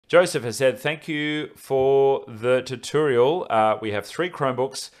Joseph has said, thank you for the tutorial. We have 3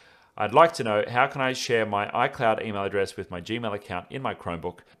 Chromebooks. I'd like to know, how can I share my iCloud email address with my Gmail account in my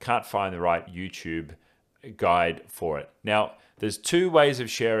Chromebook? Can't find the right YouTube guide for it. Now, there's 2 ways of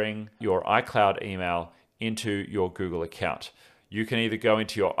sharing your iCloud email into your Google account. You can either go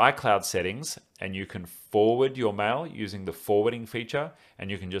into your iCloud settings and you can forward your mail using the forwarding feature, and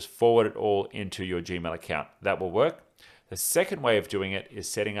you can just forward it all into your Gmail account. That will work. The second way of doing it is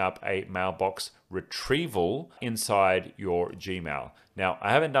setting up a mailbox retrieval inside your Gmail. Now,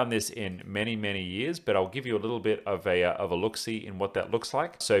 I haven't done this in many, many years, but I'll give you a little bit of a look-see in what that looks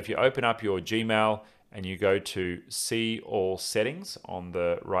like. So if you open up your Gmail and you go to See All Settings on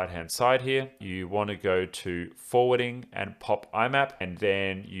the right-hand side here, you want to go to Forwarding and Pop IMAP, and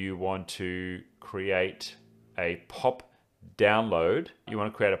then you want to create a pop download. You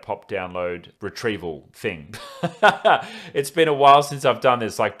want to create a pop download retrieval thing. It's been a while since I've done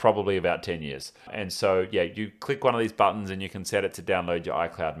this, like probably about 10 years. And so, yeah, you click one of these buttons and you can set it to download your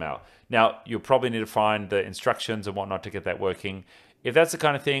iCloud mail. Now, you'll probably need to find the instructions and whatnot to get that working. If that's the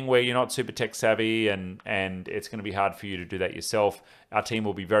kind of thing where you're not super tech savvy and it's going to be hard for you to do that yourself, our team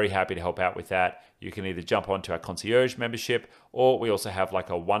will be very happy to help out with that. You can either jump onto our concierge membership, or we also have like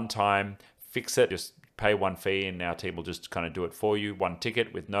a one-time fix it, just pay 1 fee and our team will just kind of do it for you, 1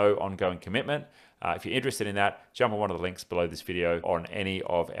 ticket with no ongoing commitment. If you're interested in that, jump on one of the links below this video or on any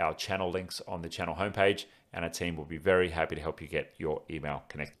of our channel links on the channel homepage, and our team will be very happy to help you get your email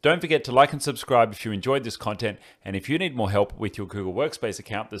connected. Don't forget to like and subscribe if you enjoyed this content, and if you need more help with your Google Workspace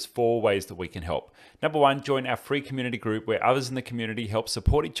account, there's 4 ways that we can help. Number 1, join our free community group where others in the community help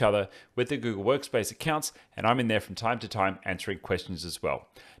support each other with their Google Workspace accounts, and I'm in there from time to time answering questions as well.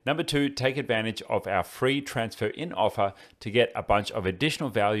 Number 2, take advantage of our free transfer in offer to get a bunch of additional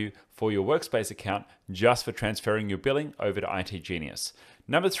value for your Workspace account just for transferring your billing over to itGenius.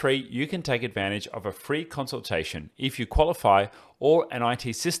 Number 3, you can take advantage of a free consultation if you qualify, or an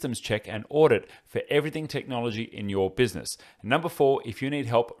IT systems check and audit for everything technology in your business. And number 4, if you need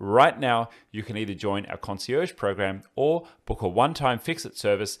help right now, you can either join our concierge program or book a one-time fix-it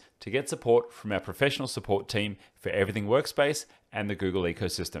service to get support from our professional support team for everything Workspace and the Google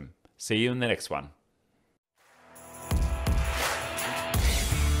ecosystem. See you in the next one.